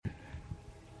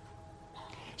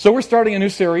So we're starting a new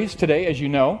series today, as you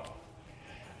know,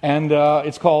 and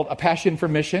it's called A Passion for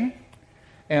Mission,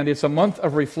 and it's a month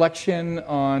of reflection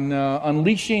on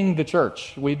unleashing the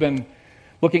church. We've been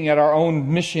looking at our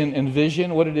own mission and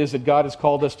vision, what it is that God has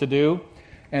called us to do,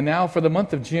 and now for the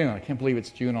month of June, I can't believe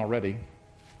it's June already,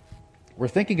 we're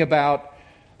thinking about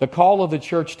the call of the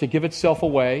church to give itself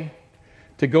away,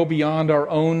 to go beyond our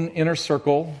own inner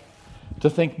circle, to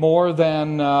think more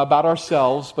than about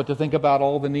ourselves, but to think about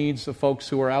all the needs of folks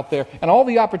who are out there and all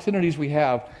the opportunities we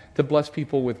have to bless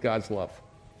people with God's love.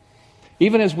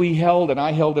 Even as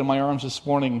I held in my arms this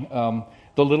morning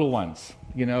the little ones,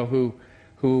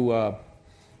 who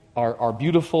are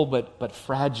beautiful but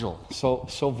fragile,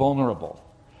 so vulnerable.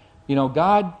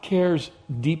 God cares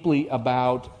deeply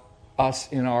about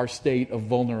us in our state of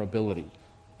vulnerability.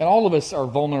 And all of us are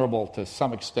vulnerable to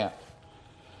some extent.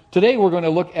 Today we're going to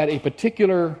look at a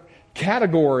particular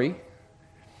category,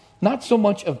 not so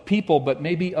much of people, but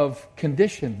maybe of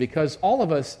condition, because all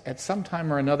of us at some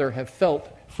time or another have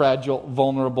felt fragile,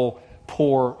 vulnerable,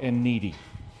 poor, and needy.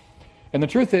 And the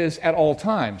truth is, at all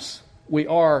times, we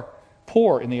are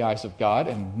poor in the eyes of God,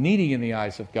 and needy in the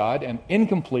eyes of God, and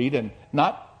incomplete, and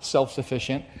not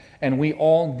self-sufficient, and we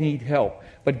all need help.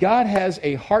 But God has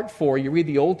a heart for, you read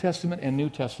the Old Testament and New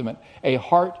Testament, a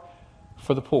heart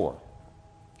for the poor.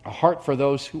 A heart for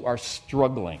those who are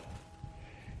struggling.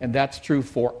 And that's true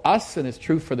for us, and it's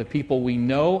true for the people we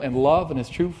know and love, and it's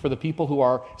true for the people who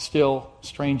are still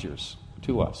strangers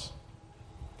to us.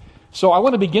 So I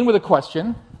want to begin with a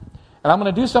question, and I'm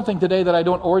going to do something today that I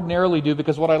don't ordinarily do,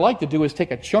 because what I like to do is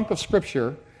take a chunk of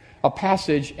Scripture, a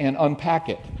passage, and unpack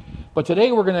it. But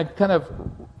today we're going to kind of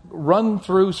run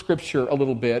through Scripture a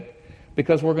little bit,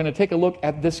 because we're going to take a look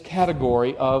at this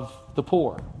category of the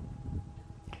poor.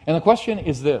 And the question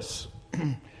is this: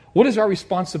 what is our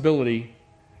responsibility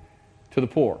to the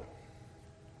poor?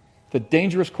 The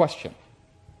dangerous question.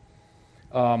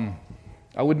 I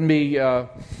wouldn't be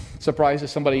surprised if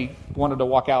somebody wanted to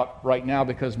walk out right now,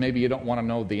 because maybe you don't want to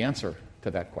know the answer to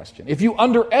that question. If you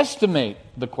underestimate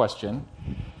the question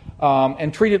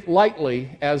and treat it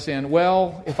lightly, as in,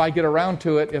 well, if I get around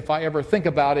to it, if I ever think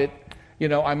about it,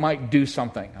 I might do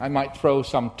something. I might throw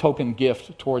some token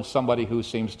gift towards somebody who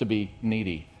seems to be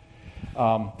needy.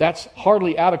 That's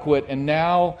hardly adequate, and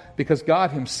now, because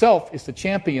God Himself is the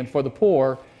champion for the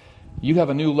poor, you have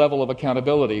a new level of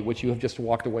accountability, which you have just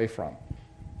walked away from.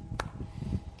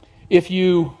 If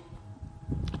you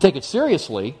take it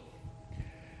seriously,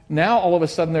 now all of a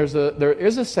sudden there is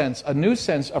a new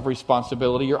sense of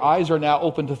responsibility. Your eyes are now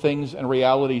open to things and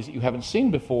realities that you haven't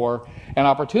seen before, and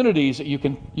opportunities that you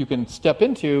can step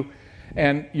into,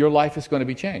 and your life is going to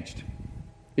be changed.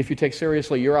 If you take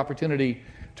seriously your opportunity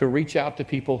to reach out to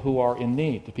people who are in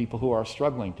need, to people who are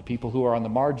struggling, to people who are on the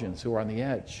margins, who are on the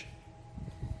edge.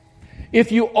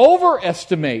 If you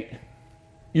overestimate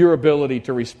your ability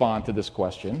to respond to this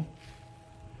question,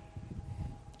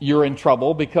 you're in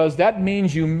trouble, because that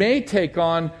means you may take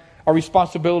on a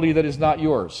responsibility that is not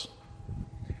yours.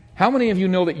 How many of you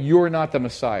know that you're not the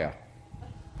Messiah?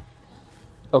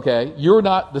 Okay, you're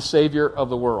not the Savior of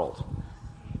the world.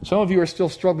 Some of you are still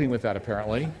struggling with that,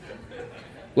 apparently.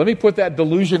 Let me put that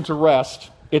delusion to rest.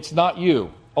 It's not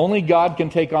you. Only God can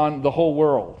take on the whole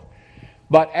world.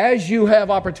 But as you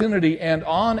have opportunity, and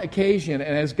on occasion,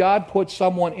 and as God puts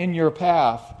someone in your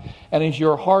path, and as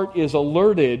your heart is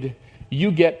alerted, you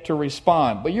get to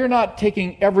respond. But you're not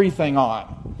taking everything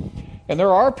on. And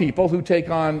there are people who take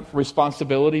on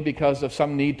responsibility because of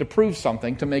some need to prove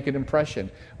something, to make an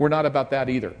impression. We're not about that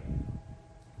either.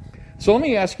 So let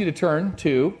me ask you to turn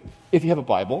to, if you have a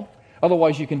Bible,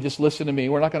 otherwise you can just listen to me.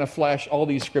 We're not going to flash all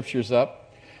these scriptures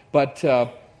up. But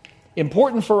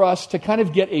important for us to kind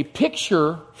of get a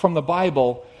picture from the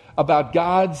Bible about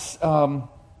God's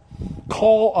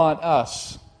call on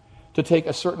us to take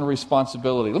a certain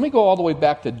responsibility. Let me go all the way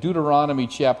back to Deuteronomy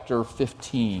chapter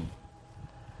 15.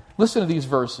 Listen to these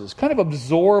verses. Kind of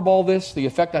absorb all this. The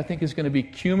effect, I think, is going to be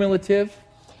cumulative.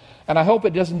 And I hope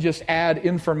it doesn't just add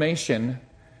information,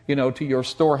 to your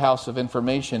storehouse of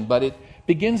information, but it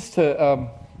begins to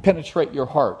penetrate your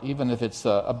heart, even if it's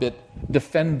a bit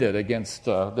defended against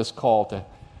this call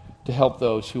to help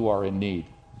those who are in need.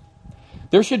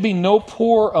 There should be no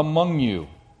poor among you,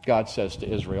 God says to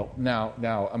Israel.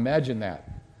 Now imagine that.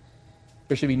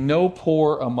 There should be no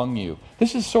poor among you.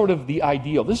 This is sort of the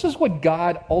ideal. This is what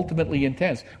God ultimately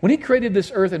intends. When He created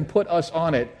this earth and put us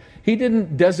on it, He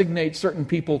didn't designate certain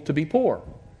people to be poor.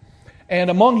 And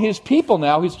among His people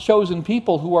now, His chosen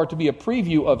people who are to be a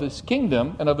preview of His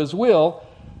kingdom and of His will,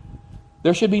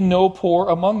 there should be no poor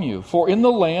among you. For in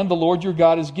the land the Lord your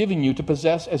God is giving you to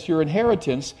possess as your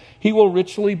inheritance, He will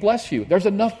richly bless you. There's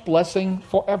enough blessing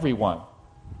for everyone.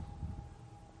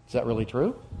 Is that really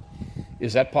true?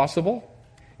 Is that possible?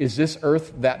 Is this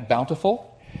earth that bountiful?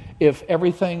 If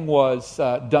everything was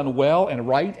done well and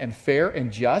right and fair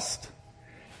and just,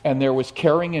 and there was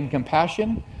caring and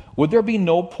compassion, would there be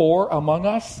no poor among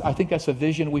us? I think that's a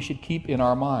vision we should keep in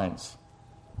our minds.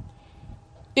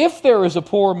 If there is a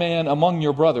poor man among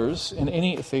your brothers,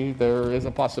 there is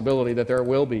a possibility that there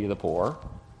will be the poor.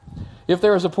 If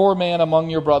there is a poor man among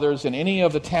your brothers in any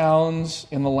of the towns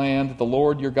in the land that the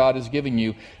Lord your God is giving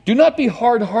you, do not be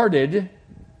hard-hearted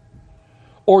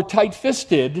or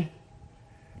tight-fisted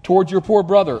towards your poor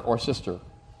brother or sister.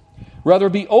 Rather,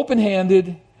 be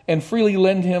open-handed and freely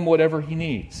lend him whatever he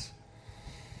needs.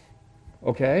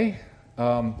 Okay?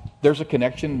 There's a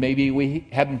connection maybe we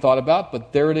hadn't thought about,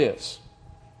 but there it is.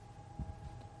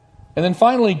 And then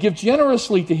finally, give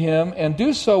generously to him and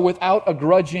do so without a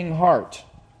grudging heart.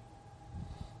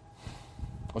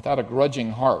 Without a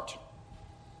grudging heart.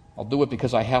 I'll do it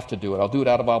because I have to do it. I'll do it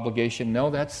out of obligation. No,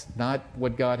 that's not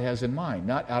what God has in mind.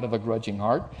 Not out of a grudging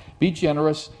heart. Be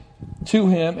generous to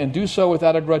him and do so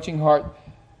without a grudging heart.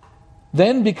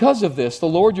 Then, because of this, the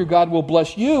Lord your God will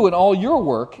bless you in all your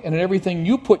work and in everything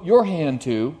you put your hand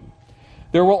to.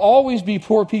 There will always be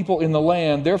poor people in the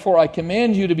land. Therefore, I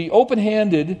command you to be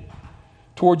open-handed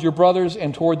toward your brothers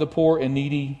and toward the poor and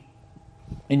needy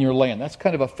in your land. That's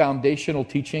kind of a foundational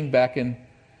teaching back in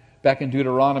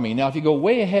Deuteronomy. Now, if you go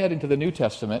way ahead into the New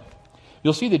Testament,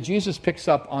 you'll see that Jesus picks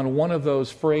up on one of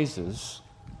those phrases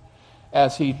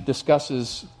as he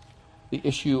discusses the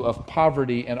issue of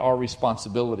poverty and our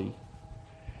responsibility.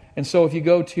 And so if you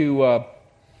go to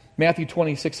Matthew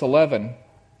 26:11,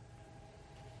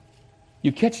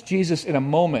 you catch Jesus in a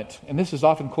moment, and this is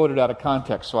often quoted out of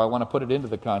context, so I want to put it into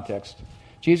the context.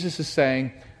 Jesus is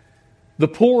saying, the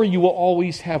poor you will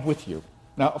always have with you.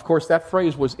 Now, of course, that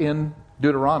phrase was in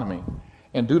Deuteronomy.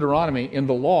 And Deuteronomy, in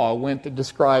the law, went to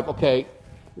describe, okay,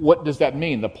 what does that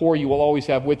mean? The poor you will always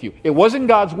have with you. It wasn't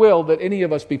God's will that any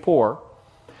of us be poor,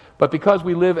 but because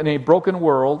we live in a broken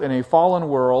world, in a fallen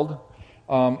world,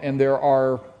 and there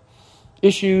are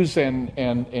issues and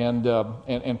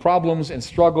problems and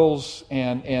struggles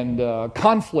and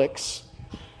conflicts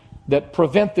that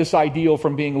prevent this ideal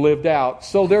from being lived out.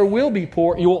 So there will be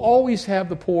poor. You will always have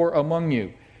the poor among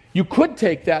you. You could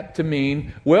take that to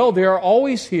mean, well, they are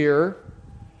always here,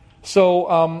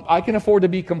 so I can afford to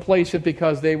be complacent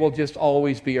because they will just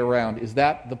always be around. Is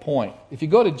that the point? If you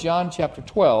go to John chapter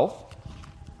 12,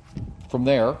 from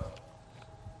there,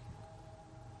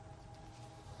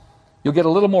 you'll get a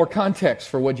little more context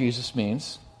for what Jesus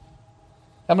means.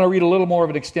 I'm going to read a little more of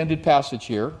an extended passage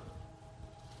here.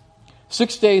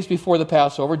 6 days before the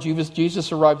Passover,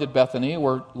 Jesus arrived at Bethany,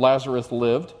 where Lazarus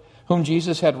lived, whom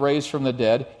Jesus had raised from the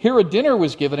dead. Here a dinner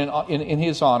was given in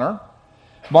his honor.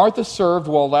 Martha served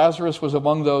while Lazarus was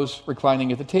among those reclining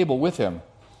at the table with him.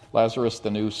 Lazarus, the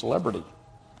new celebrity,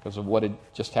 because of what had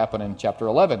just happened in chapter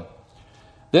 11.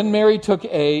 Then Mary took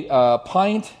a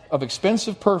pint of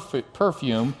expensive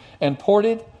perfume and poured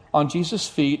it on Jesus'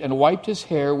 feet and wiped his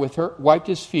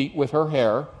feet with her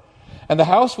hair. And the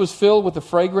house was filled with the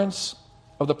fragrance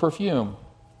of the perfume.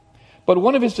 But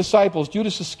one of his disciples,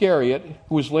 Judas Iscariot,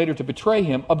 who was later to betray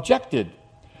him, objected.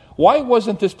 Why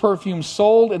wasn't this perfume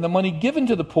sold and the money given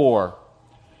to the poor?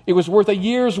 It was worth a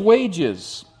year's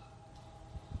wages.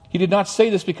 He did not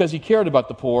say this because he cared about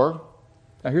the poor.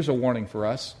 Now here's a warning for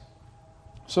us.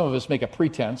 Some of us make a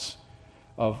pretense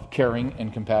of caring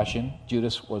and compassion.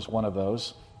 Judas was one of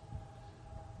those.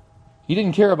 He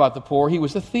didn't care about the poor. He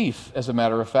was a thief, as a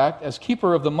matter of fact. As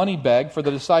keeper of the money bag for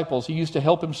the disciples, he used to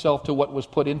help himself to what was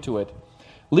put into it.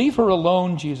 Leave her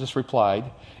alone, Jesus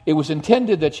replied. It was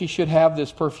intended that she should have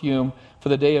this perfume for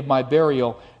the day of my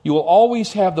burial. You will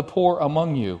always have the poor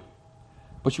among you,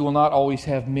 but you will not always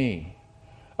have me.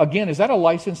 Again, is that a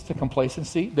license to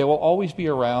complacency? They will always be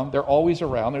around. They're always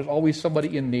around. There's always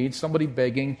somebody in need, somebody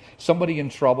begging, somebody in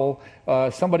trouble,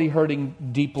 somebody hurting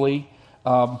deeply.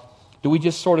 Do we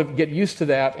just sort of get used to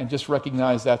that and just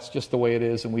recognize that's just the way it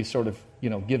is, and we sort of,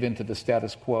 give in to the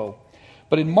status quo?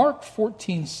 But in Mark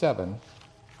 14:7,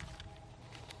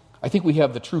 I think we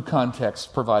have the true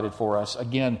context provided for us.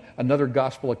 Again, another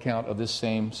gospel account of this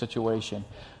same situation.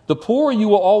 The poor you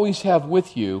will always have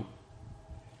with you,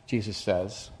 Jesus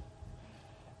says,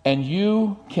 and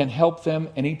you can help them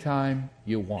anytime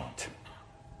you want.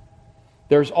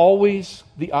 There's always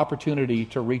the opportunity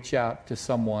to reach out to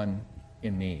someone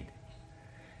in need.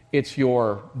 It's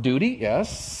your duty,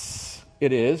 yes,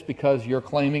 it is because you're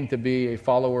claiming to be a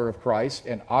follower of Christ,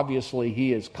 and obviously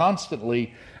he is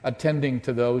constantly attending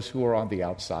to those who are on the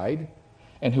outside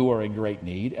and who are in great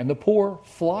need. And the poor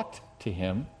flocked to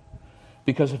him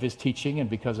because of his teaching and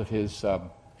because of his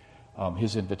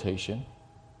invitation.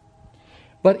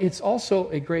 But it's also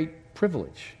a great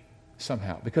privilege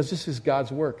somehow, because this is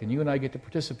God's work, and you and I get to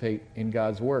participate in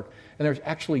God's work. And there's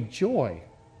actually joy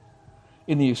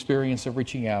in the experience of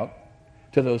reaching out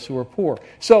to those who are poor.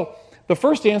 So the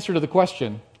first answer to the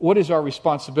question, what is our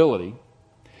responsibility,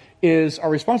 is our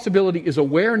responsibility is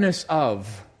awareness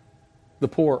of the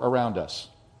poor around us.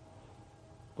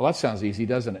 Well, that sounds easy,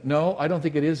 doesn't it? No, I don't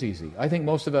think it is easy. I think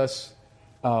most of us,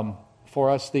 for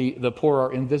us, the poor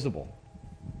are invisible.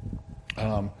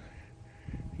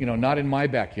 Not in my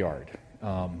backyard.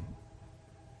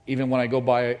 Even when I go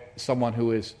by someone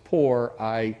who is poor,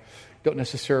 I don't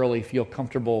necessarily feel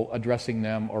comfortable addressing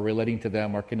them or relating to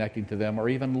them or connecting to them or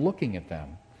even looking at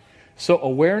them. So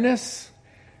awareness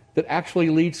that actually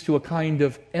leads to a kind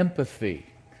of empathy.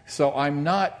 So I'm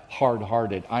not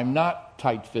hard-hearted. I'm not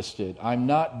tight-fisted. I'm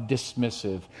not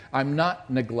dismissive. I'm not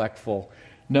neglectful.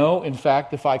 No, in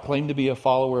fact, if I claim to be a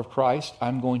follower of Christ,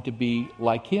 I'm going to be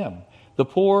like him. The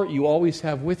poor you always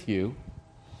have with you.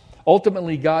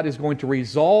 Ultimately, God is going to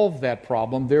resolve that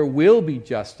problem. There will be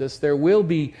justice. There will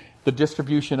be the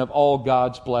distribution of all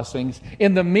God's blessings.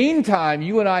 In the meantime,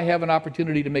 you and I have an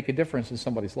opportunity to make a difference in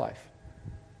somebody's life.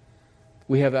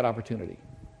 We have that opportunity.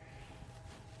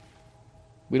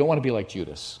 We don't want to be like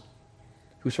Judas,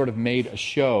 who sort of made a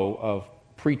show of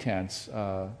pretense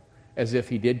as if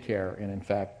he did care, and in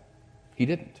fact, he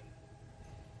didn't.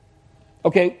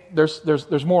 Okay,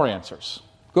 there's more answers.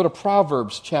 Go to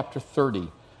Proverbs chapter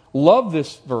 30. Love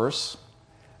this verse.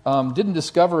 Didn't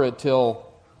discover it till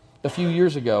a few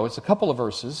years ago. It's a couple of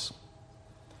verses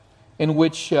in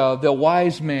which the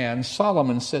wise man,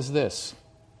 Solomon, says this: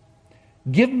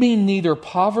 "Give me neither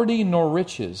poverty nor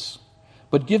riches,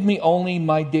 but give me only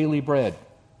my daily bread.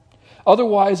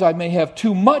 Otherwise I may have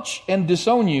too much and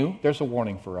disown you." There's a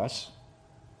warning for us.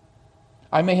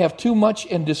 "I may have too much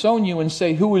and disown you and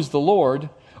say, 'Who is the Lord?'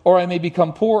 Or I may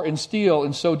become poor and steal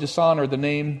and so dishonor the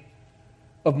name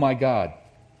of my God."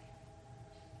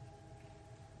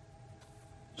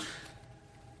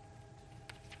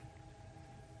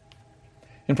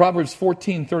 In Proverbs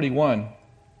 14:31,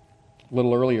 a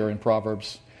little earlier in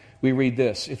Proverbs, we read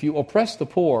this: "If you oppress the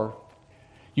poor,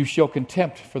 you show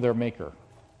contempt for their maker."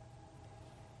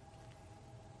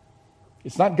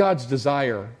 It's not God's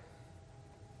desire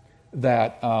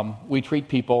that we treat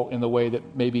people in the way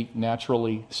that maybe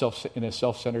naturally, in a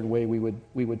self-centered way,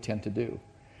 we would tend to do.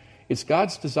 It's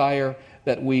God's desire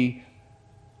that we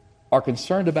are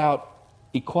concerned about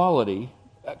equality,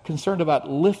 concerned about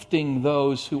lifting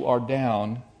those who are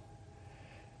down,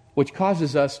 which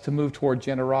causes us to move toward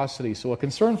generosity. So a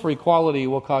concern for equality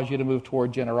will cause you to move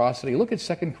toward generosity. Look at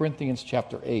 2 Corinthians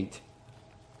chapter 8.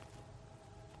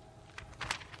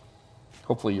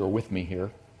 Hopefully you're with me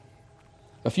here.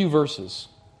 A few verses,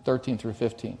 13 through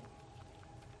 15.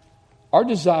 "Our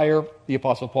desire," the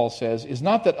Apostle Paul says, "is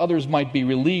not that others might be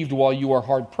relieved while you are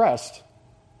hard-pressed,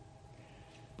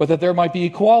 but that there might be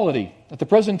equality. At the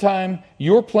present time,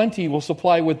 your plenty will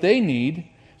supply what they need,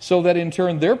 so that in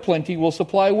turn their plenty will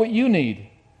supply what you need.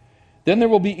 Then there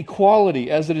will be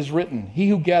equality, as it is written, 'He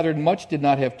who gathered much did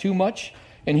not have too much,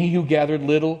 and he who gathered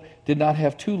little did not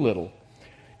have too little.'"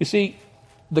 You see,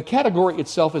 the category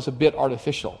itself is a bit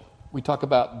artificial. We talk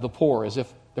about the poor as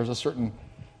if there's a certain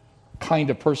kind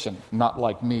of person, not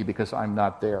like me because I'm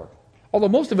not there. Although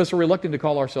most of us are reluctant to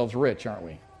call ourselves rich, aren't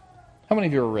we? How many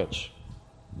of you are rich?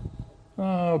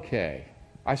 Okay.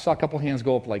 I saw a couple hands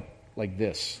go up like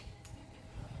this.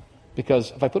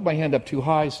 Because if I put my hand up too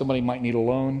high, somebody might need a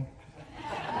loan.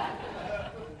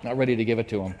 Not ready to give it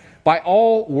to them. By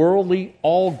all worldly,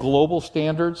 all global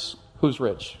standards, who's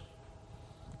rich?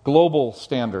 Global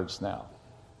standards now.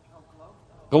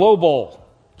 Global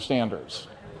standards.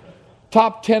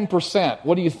 Top 10%.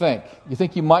 What do you think? You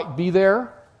think you might be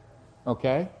there?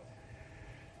 Okay.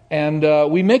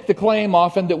 And we make the claim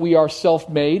often that we are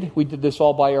self-made. We did this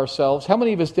all by ourselves. How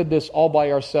many of us did this all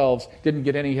by ourselves? Didn't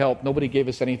get any help. Nobody gave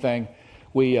us anything.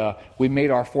 We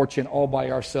made our fortune all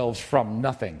by ourselves from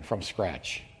nothing, from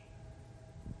scratch.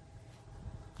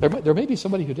 There may be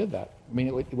somebody who did that. I mean,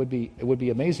 it would be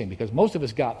amazing because most of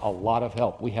us got a lot of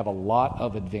help. We have a lot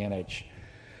of advantage.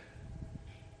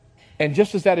 And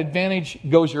just as that advantage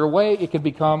goes your way, it can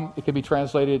be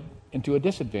translated into a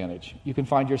disadvantage. You can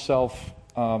find yourself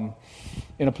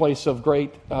in a place of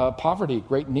great poverty,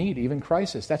 great need, even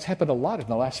crisis. That's happened a lot in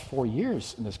the last 4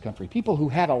 years in this country. People who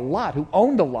had a lot, who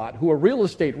owned a lot, who are real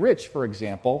estate rich, for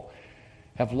example,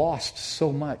 have lost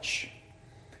so much.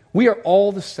 We are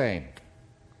all the same.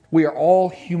 We are all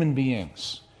human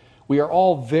beings. We are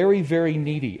all very, very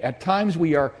needy. At times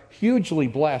we are hugely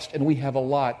blessed and we have a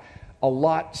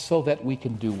lot so that we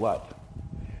can do what?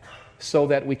 So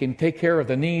that we can take care of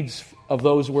the needs of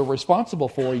those we're responsible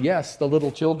for. Yes, the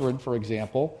little children, for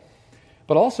example.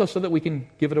 But also so that we can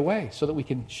give it away, so that we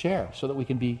can share, so that we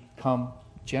can become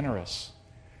generous.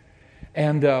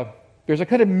 And there's a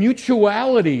kind of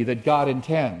mutuality that God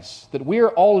intends, that we're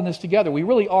all in this together. We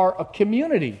really are a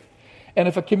community. And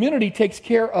if a community takes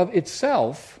care of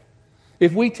itself,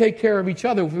 if we take care of each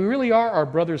other, if we really are our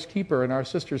brother's keeper and our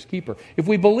sister's keeper, if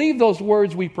we believe those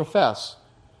words we profess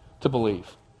to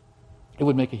believe, it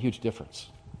would make a huge difference.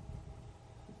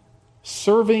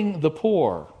 Serving the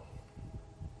poor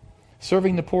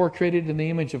created in the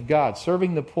image of God.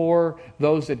 Serving the poor,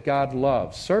 those that God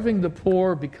loves. Serving the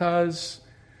poor because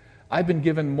I've been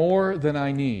given more than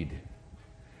I need.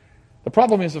 The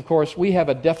problem is, of course, we have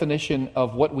a definition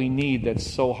of what we need that's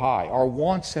so high. Our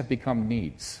wants have become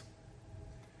needs.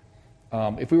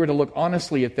 If we were to look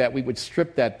honestly at that, we would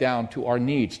strip that down to our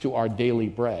needs, to our daily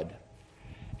bread.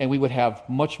 And we would have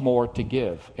much more to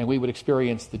give. And we would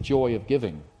experience the joy of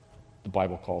giving, the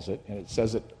Bible calls it, and it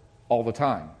says it all the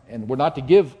time. And we're not to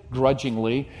give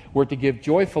grudgingly, we're to give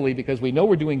joyfully because we know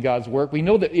we're doing God's work. We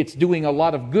know that it's doing a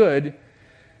lot of good,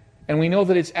 and we know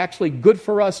that it's actually good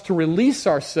for us to release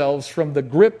ourselves from the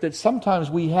grip that sometimes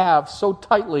we have so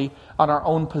tightly on our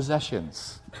own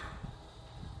possessions.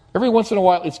 Every once in a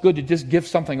while, it's good to just give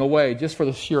something away, just for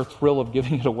the sheer thrill of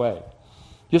giving it away.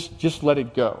 Just let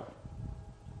it go.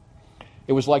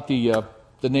 It was like the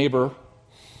neighbor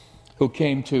who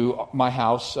came to my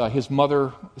house. His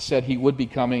mother said he would be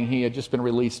coming. He had just been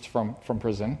released from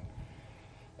prison.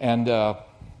 And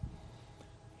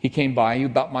he came by, he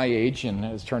was about my age, and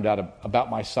it turned out about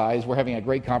my size. We're having a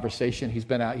great conversation. He's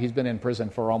been in prison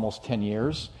for almost 10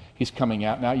 years. He's coming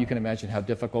out now. You can imagine how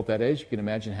difficult that is. You can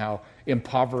imagine how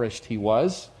impoverished he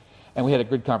was. And we had a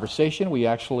good conversation. We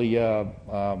actually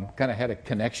kind of had a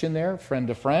connection there, friend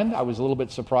to friend. I was a little bit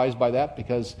surprised by that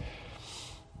because,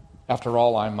 after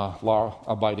all, I'm a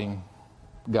law-abiding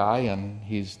guy, and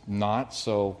he's not.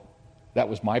 So that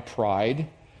was my pride,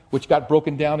 which got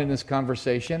broken down in this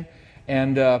conversation.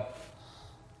 And I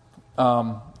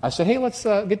said, hey, let's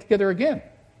get together again.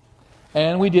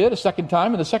 And we did a second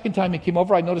time. And the second time he came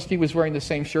over, I noticed he was wearing the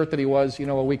same shirt that he was,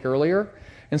 a week earlier.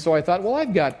 And so I thought, well,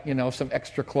 I've got, some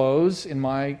extra clothes in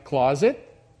my closet.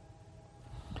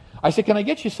 I said, can I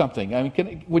get you something? I mean,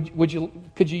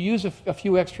 could you use a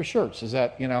few extra shirts? Is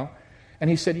that, And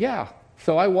he said, yeah.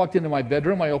 So I walked into my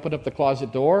bedroom. I opened up the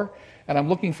closet door, and I'm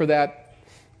looking for that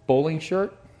bowling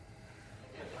shirt.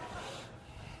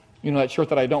 That shirt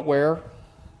that I don't wear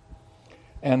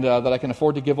and that I can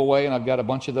afford to give away, and I've got a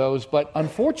bunch of those. But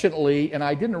unfortunately, and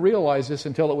I didn't realize this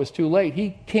until it was too late,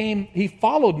 he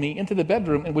followed me into the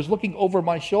bedroom and was looking over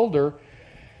my shoulder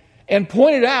and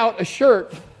pointed out a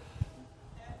shirt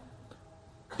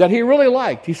that he really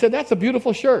liked. He said, that's a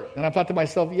beautiful shirt. And I thought to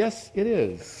myself, yes, it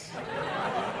is.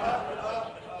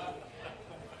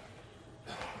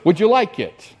 Would you like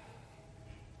it?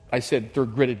 I said, through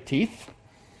gritted teeth.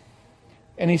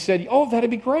 And he said, oh,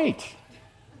 that'd be great.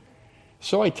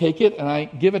 So I take it and I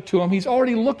give it to him. He's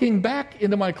already looking back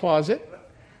into my closet.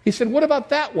 He said, what about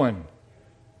that one?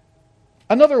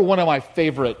 Another one of my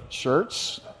favorite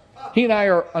shirts. He and I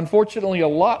are unfortunately a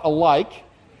lot alike.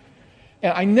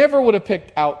 And I never would have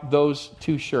picked out those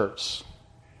two shirts.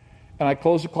 And I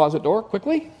closed the closet door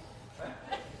quickly.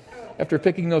 After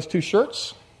picking those two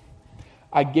shirts,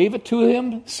 I gave it to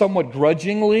him somewhat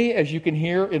grudgingly, as you can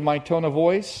hear in my tone of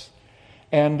voice.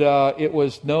 And it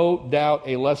was no doubt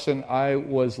a lesson I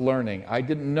was learning. I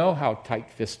didn't know how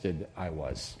tight-fisted I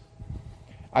was.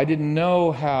 I didn't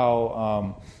know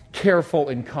how careful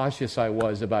and cautious I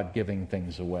was about giving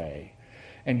things away.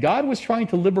 And God was trying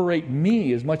to liberate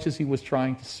me as much as he was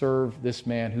trying to serve this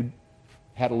man who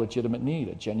had a legitimate need,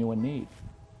 a genuine need.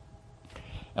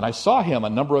 And I saw him a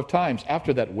number of times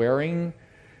after that looking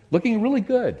really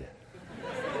good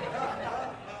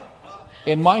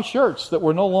in my shirts that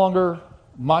were no longer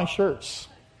my shirts,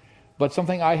 but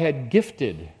something I had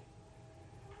gifted.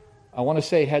 I want to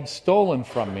say had stolen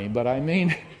from me, but I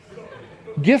mean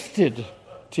gifted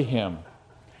to him.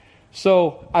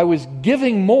 So I was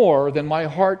giving more than my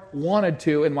heart wanted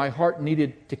to, and my heart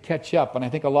needed to catch up. And I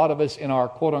think a lot of us in our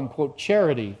quote-unquote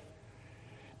charity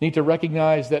need to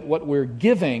recognize that what we're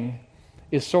giving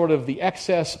is sort of the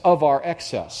excess of our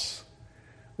excess.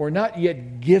 We're not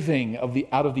yet giving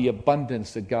out of the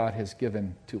abundance that God has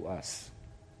given to us.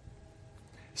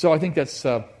 So I think that's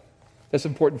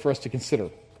important for us to consider.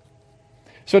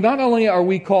 So not only are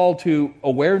we called to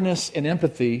awareness and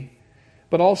empathy,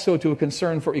 but also to a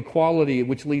concern for equality,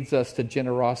 which leads us to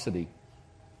generosity.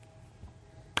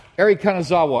 Eric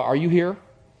Kanazawa, are you here?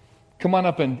 Come on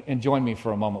up and join me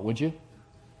for a moment, would you?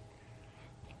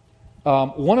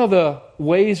 One of the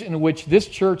ways in which this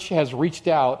church has reached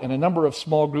out, and a number of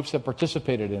small groups have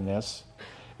participated in this,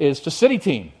 is to City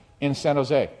Team in San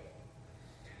Jose.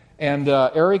 And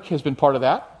Eric has been part of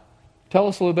that. Tell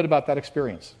us a little bit about that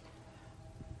experience.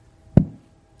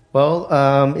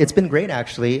 Well, it's been great,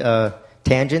 actually.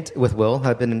 Tangent with Will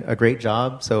have been a great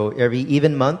job. So every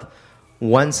even month,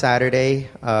 one Saturday,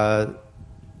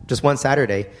 just one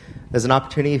Saturday, there's an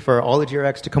opportunity for all the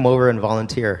GRX to come over and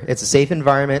volunteer. It's a safe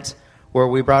environment where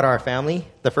we brought our family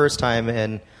the first time,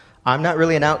 and I'm not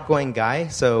really an outgoing guy,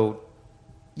 so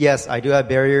yes, I do have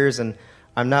barriers, and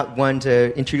I'm not one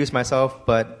to introduce myself,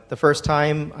 but the first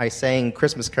time I sang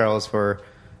Christmas carols for,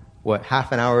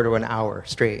 half an hour to an hour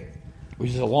straight. Which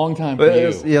is a long time for you.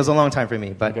 It was a long time for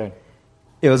me, but okay.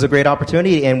 It was a great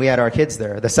opportunity, and we had our kids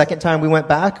there. The second time we went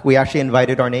back, we actually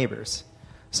invited our neighbors.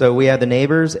 So we had the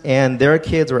neighbors, and their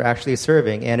kids were actually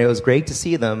serving, and it was great to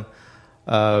see them,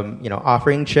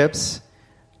 offering chips,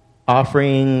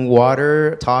 offering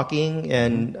water, talking,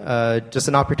 and just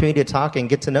an opportunity to talk and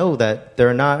get to know that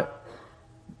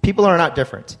people are not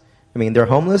different. I mean, they're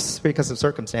homeless because of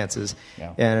circumstances,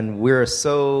 and we're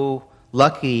so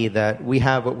lucky that we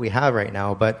have what we have right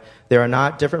now, but they are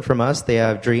not different from us. They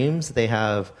have dreams. They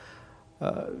have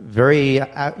very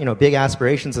big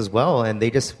aspirations as well, and they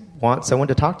just want someone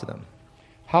to talk to them.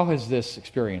 How has this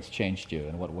experience changed you?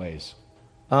 In what ways?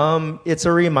 It's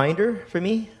a reminder for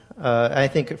me, I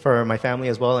think for my family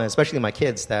as well, and especially my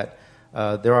kids, that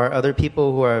there are other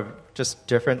people who are just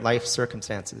different life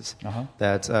circumstances.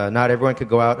 That not everyone could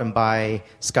go out and buy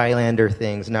Skylander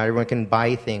things. Not everyone can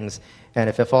buy things. And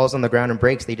if it falls on the ground and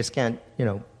breaks, they just can't,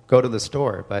 go to the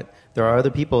store. But there are other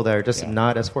people that are just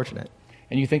not as fortunate.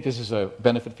 And you think this is a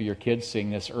benefit for your kids, seeing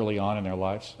this early on in their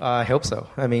lives? I hope so.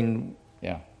 I mean,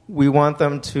 we want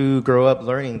them to grow up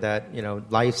learning that,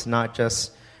 life's not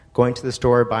just going to the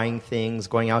store, buying things,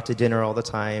 going out to dinner all the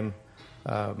time.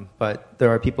 But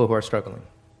there are people who are struggling.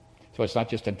 So it's not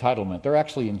just entitlement. They're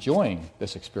actually enjoying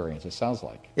this experience, it sounds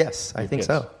like. Yes, I think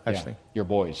so, actually. Your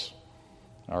boys.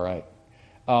 All right.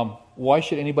 Why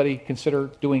should anybody consider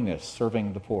doing this,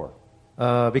 serving the poor?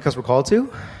 Because we're called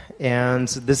to, and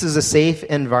this is a safe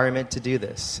environment to do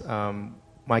this.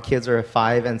 My kids are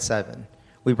 5 and 7.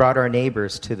 We brought our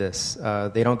neighbors to this.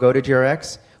 They don't go to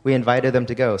GRX. We invited them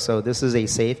to go. So this is a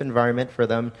safe environment for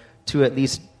them to at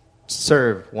least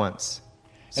serve once.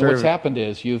 And what's happened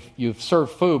is you've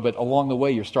served food, but along the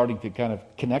way you're starting to kind of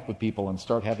connect with people and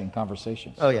start having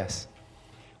conversations. Oh, yes.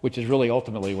 Which is really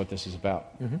ultimately what this is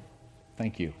about. Mm-hmm.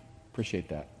 Thank you. Appreciate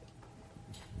that.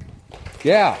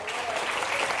 Yeah.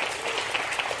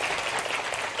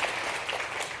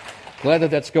 Glad that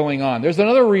that's going on. There's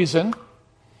another reason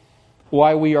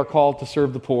why we are called to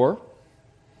serve the poor.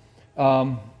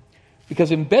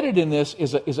 Because embedded in this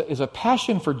is a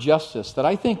passion for justice that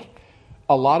I think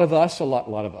a lot of us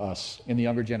in the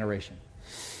younger generation.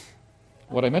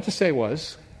 What I meant to say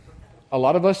was, a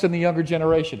lot of us in the younger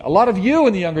generation, a lot of you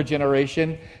in the younger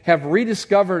generation have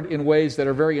rediscovered in ways that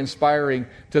are very inspiring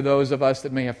to those of us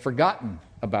that may have forgotten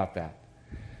about that.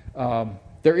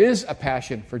 There is a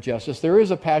passion for justice. There is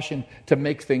a passion to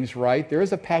make things right. There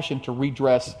is a passion to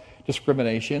redress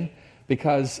discrimination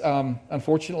because,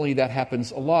 unfortunately, that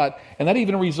happens a lot. And that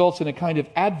even results in a kind of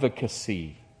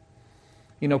advocacy.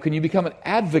 Can you become an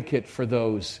advocate for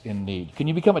those in need? Can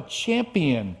you become a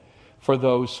champion for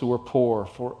those who are poor,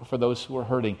 for those who are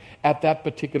hurting at that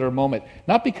particular moment?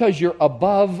 Not because you're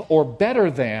above or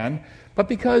better than, but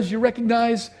because you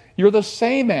recognize you're the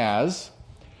same as,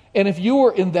 and if you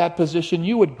were in that position,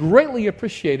 you would greatly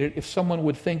appreciate it if someone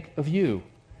would think of you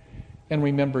and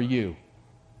remember you.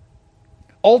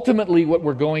 Ultimately, what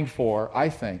we're going for, I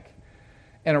think,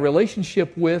 and a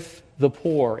relationship with the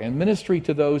poor and ministry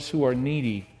to those who are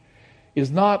needy is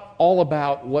not all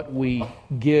about what we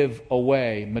give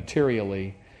away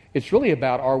materially. It's really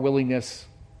about our willingness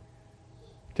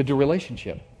to do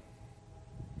relationship.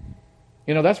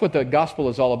 That's what the gospel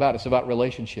is all about. It's about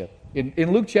relationship.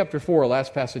 In Luke chapter 4,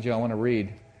 last passage I want to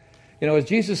read, as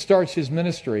Jesus starts his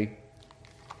ministry,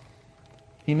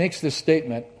 he makes this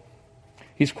statement.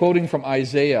 He's quoting from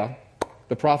Isaiah,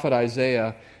 the prophet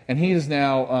Isaiah, and he is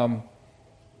now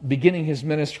beginning his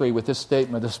ministry with this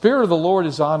statement. The Spirit of the Lord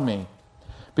is on me,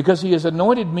 because he has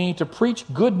anointed me to preach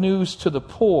good news to the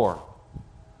poor,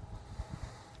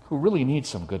 who really need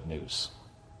some good news.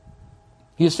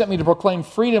 He has sent me to proclaim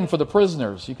freedom for the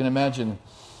prisoners. You can imagine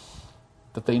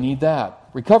that they need that.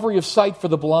 Recovery of sight for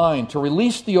the blind, to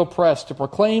release the oppressed, to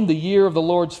proclaim the year of the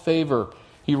Lord's favor.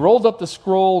 He rolled up the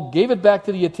scroll, gave it back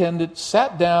to the attendant,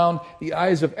 sat down. The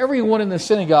eyes of everyone in the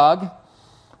synagogue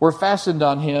were fastened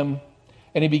on him,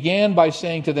 and he began by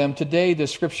saying to them, "Today the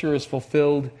scripture is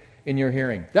fulfilled in your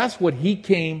hearing." That's what he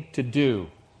came to do.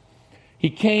 He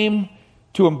came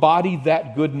to embody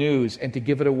that good news and to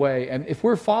give it away. And if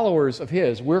we're followers of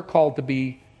his, we're called to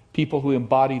be people who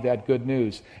embody that good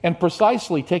news, and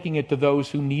precisely taking it to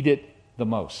those who need it the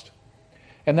most.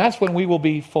 And that's when we will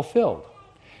be fulfilled.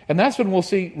 And that's when we'll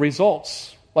see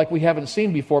results like we haven't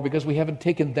seen before, because we haven't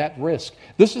taken that risk.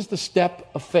 This is the step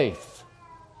of faith.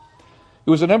 It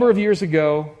was a number of years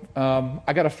ago.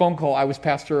 I got a phone call. I was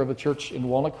pastor of a church in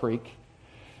Walnut Creek.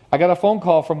 I got a phone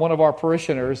call from one of our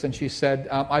parishioners, and she said,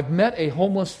 "I've met a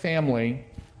homeless family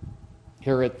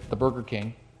here at the Burger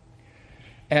King,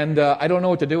 and I don't know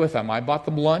what to do with them. I bought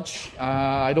them lunch.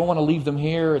 I don't want to leave them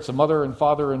here. It's a mother and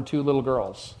father and 2 little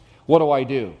girls. What do I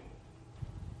do?"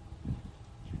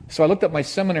 So I looked at my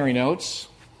seminary notes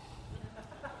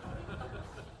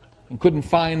and couldn't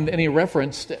find any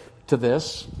reference to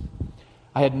this.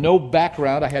 I had no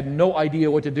background. I had no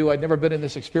idea what to do. I'd never been in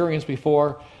this experience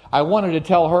before. I wanted to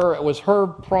tell her it was her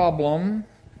problem,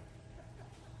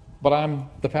 but I'm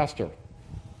the pastor.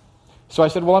 So I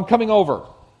said, "Well, I'm coming over."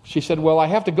 She said, "Well, I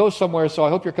have to go somewhere, so I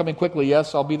hope you're coming quickly."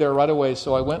 "Yes, I'll be there right away."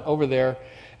 So I went over there,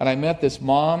 and I met this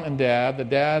mom and dad. The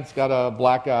dad's got a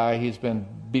black eye. He's been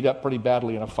beat up pretty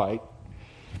badly in a fight.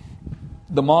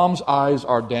 The mom's eyes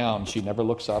are down. She never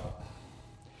looks up.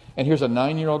 And here's a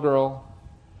 9-year-old girl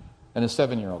and a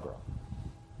 7-year-old girl.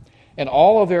 And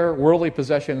all of their worldly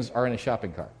possessions are in a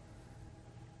shopping cart.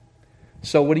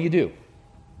 So what do?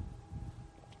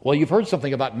 Well, you've heard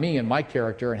something about me and my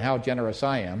character and how generous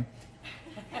I am.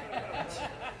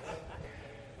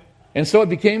 And so it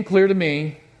became clear to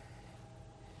me,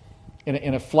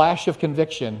 in a flash of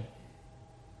conviction,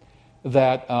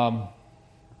 that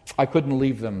I couldn't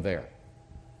leave them there.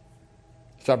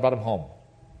 So I brought them home.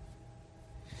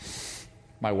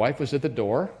 My wife was at the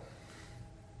door,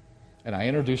 and I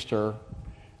introduced her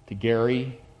to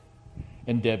Gary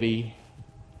and Debbie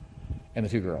and the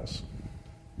 2 girls,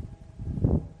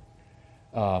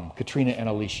 Katrina and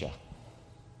Alicia.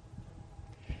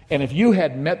 And if you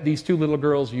had met these 2 little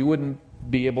girls, you wouldn't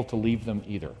be able to leave them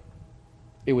either.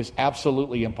 It was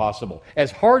absolutely impossible.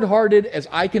 As hard-hearted as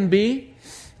I can be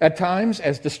at times,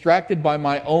 as distracted by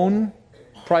my own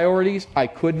priorities, I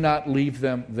could not leave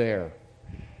them there.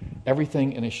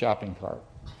 Everything in a shopping cart.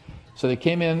 So they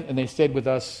came in and they stayed with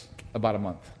us about a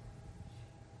month.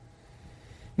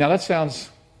 Now that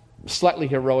sounds slightly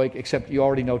heroic, except you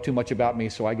already know too much about me,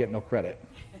 so I get no credit.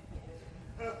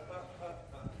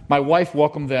 My wife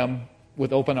welcomed them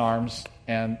with open arms,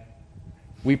 and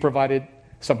we provided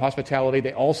some hospitality.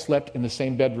 They all slept in the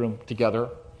same bedroom together.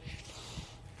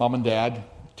 Mom and dad,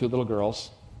 2 little girls,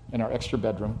 in our extra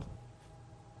bedroom.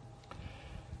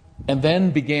 And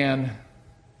then began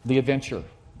the adventure.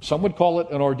 Some would call it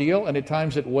an ordeal, and at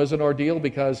times it was an ordeal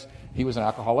because he was an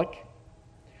alcoholic,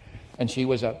 and she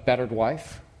was a battered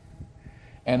wife,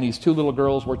 and these 2 little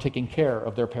girls were taking care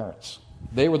of their parents.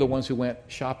 They were the ones who went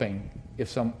shopping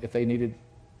if they needed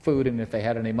food and if they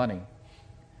had any money.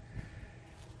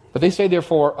 But they stayed there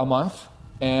for a month,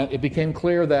 and it became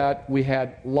clear that we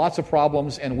had lots of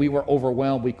problems and we were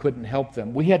overwhelmed. We couldn't help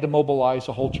them. We had to mobilize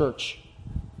a whole church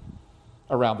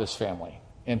around this family.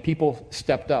 And people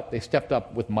stepped up. They stepped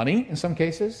up with money in some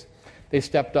cases. They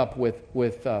stepped up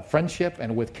with friendship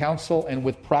and with counsel and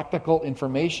with practical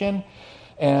information.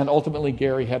 And ultimately,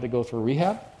 Gary had to go through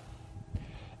rehab.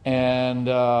 And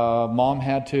Mom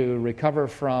had to recover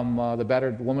from the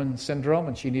battered woman syndrome,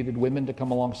 and she needed women to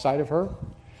come alongside of her.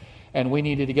 And we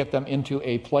needed to get them into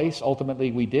a place.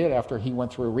 Ultimately, we did after he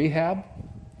went through rehab.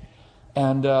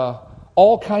 And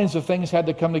all kinds of things had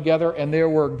to come together, and there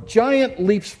were giant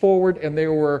leaps forward, and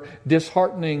there were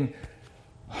disheartening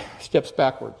steps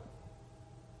backward.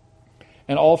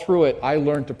 And all through it, I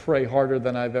learned to pray harder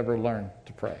than I've ever learned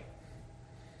to pray.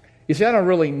 You see, I don't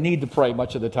really need to pray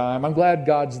much of the time. I'm glad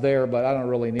God's there, but I don't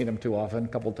really need him too often, a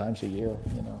couple times a year,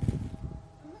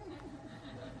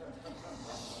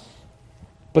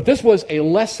 But this was a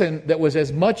lesson that was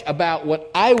as much about what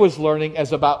I was learning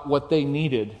as about what they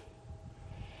needed.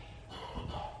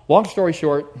 Long story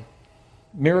short,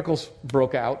 miracles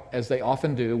broke out, as they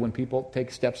often do when people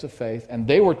take steps of faith, and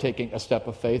they were taking a step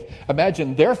of faith.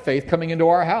 Imagine their faith coming into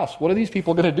our house. What are these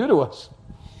people going to do to us?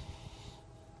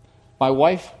 My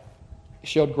wife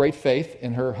showed great faith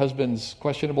in her husband's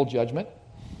questionable judgment,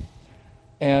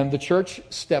 and the church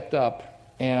stepped up,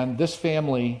 and this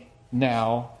family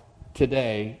now,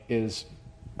 today, is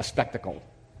a spectacle.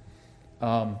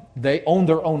 They own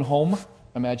their own home.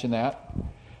 Imagine that.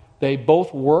 They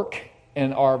both work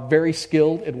and are very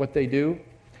skilled at what they do.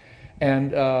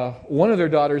 And one of their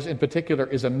daughters in particular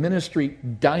is a ministry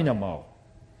dynamo.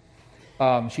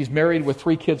 She's married with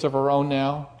 3 kids of her own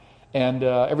now. And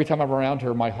every time I'm around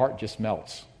her, my heart just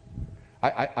melts.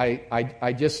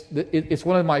 It's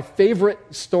one of my favorite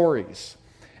stories.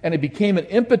 And it became an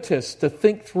impetus to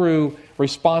think through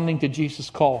responding to Jesus'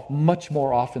 call much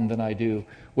more often than I do,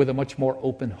 with a much more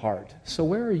open heart. So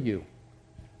where are you?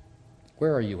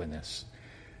 Where are you in this?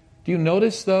 Do you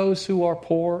notice those who are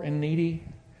poor and needy?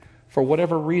 For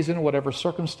whatever reason, whatever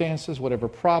circumstances, whatever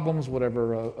problems,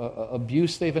 whatever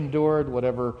abuse they've endured,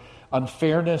 whatever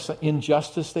unfairness,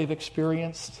 injustice they've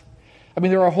experienced. I mean,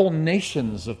 there are whole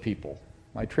nations of people.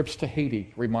 My trips to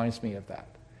Haiti reminds me of that.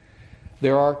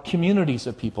 There are communities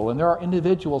of people, and there are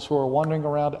individuals who are wandering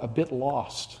around a bit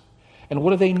lost. And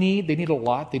what do they need? They need a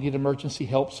lot. They need emergency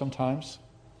help sometimes.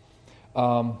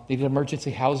 They need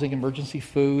emergency housing, emergency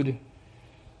food.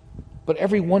 But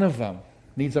every one of them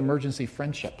needs emergency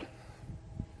friendship,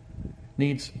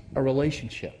 needs a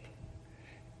relationship.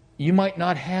 You might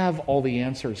not have all the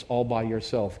answers all by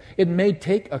yourself. It may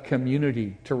take a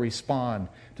community to respond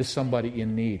to somebody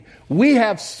in need. We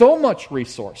have so much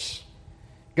resource.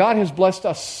 God has blessed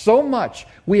us so much.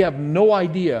 We have no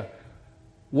idea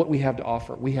what we have to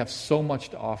offer. We have so much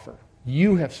to offer.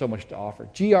 You have so much to offer.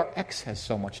 GRX has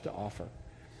so much to offer.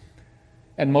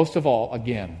 And most of all,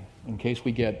 again, in case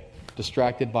we get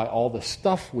distracted by all the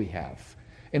stuff we have,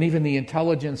 and even the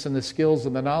intelligence and the skills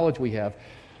and the knowledge we have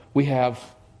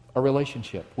a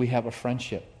relationship. We have a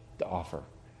friendship to offer.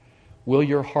 Will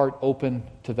your heart open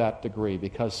to that degree?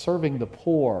 Because serving the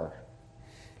poor,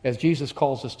 as Jesus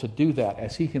calls us to do that,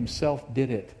 as He Himself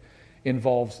did it,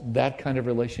 involves that kind of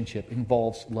relationship,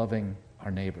 involves loving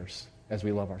our neighbors as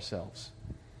we love ourselves,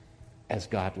 as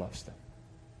God loves them.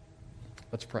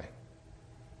 Let's pray.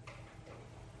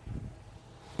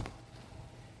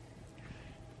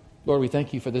 Lord, we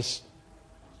thank You for this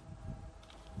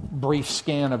brief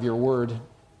scan of Your Word.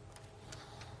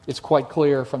 It's quite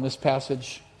clear from this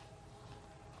passage,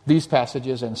 these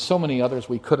passages, and so many others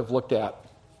we could have looked at,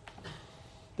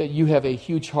 that You have a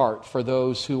huge heart for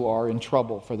those who are in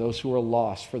trouble, for those who are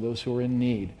lost, for those who are in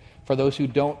need, for those who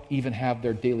don't even have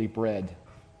their daily bread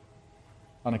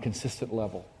on a consistent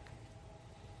level.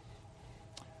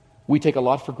 We take a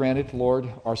lot for granted, Lord,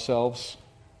 ourselves.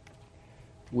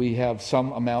 We have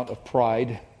some amount of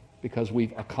pride because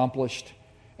we've accomplished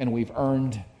and we've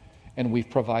earned and we've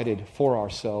provided for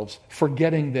ourselves,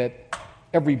 forgetting that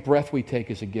every breath we take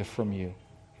is a gift from You.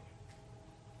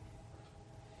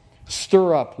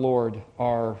 Stir up, Lord,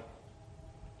 our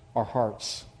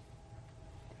hearts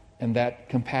and that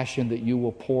compassion that You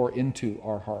will pour into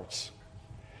our hearts.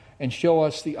 And show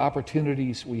us the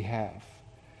opportunities we have.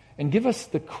 And give us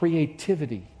the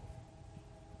creativity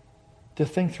to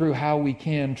think through how we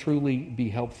can truly be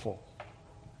helpful.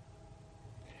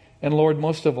 And Lord,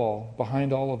 most of all,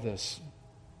 behind all of this,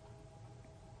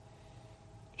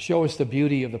 show us the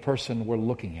beauty of the person we're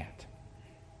looking at.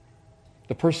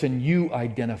 The person You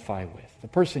identify with. The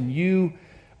person You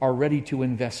are ready to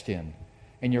invest in.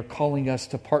 And You're calling us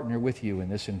to partner with You in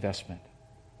this investment.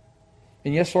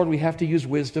 And yes, Lord, we have to use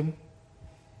wisdom.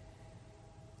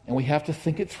 And we have to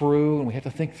think it through. And we have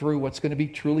to think through what's going to be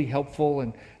truly helpful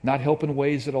and not help in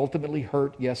ways that ultimately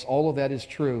hurt. Yes, all of that is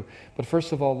true. But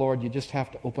first of all, Lord, You just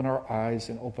have to open our eyes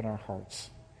and open our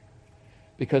hearts.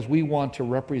 Because we want to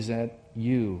represent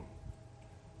You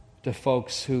to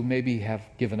folks who maybe have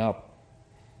given up,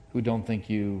 who don't think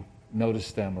You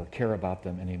notice them or care about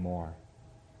them anymore.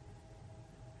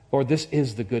 Lord, this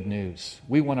is the good news.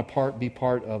 We want to be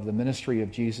part of the ministry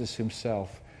of Jesus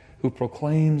Himself, who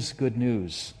proclaims good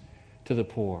news to the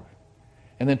poor.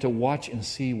 And then to watch and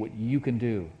see what You can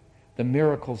do, the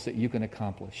miracles that You can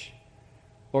accomplish.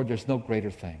 Lord, there's no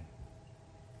greater thing.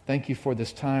 Thank You for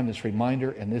this time, this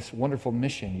reminder, and this wonderful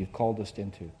mission You've called us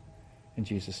into. In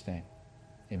Jesus' name,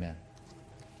 amen.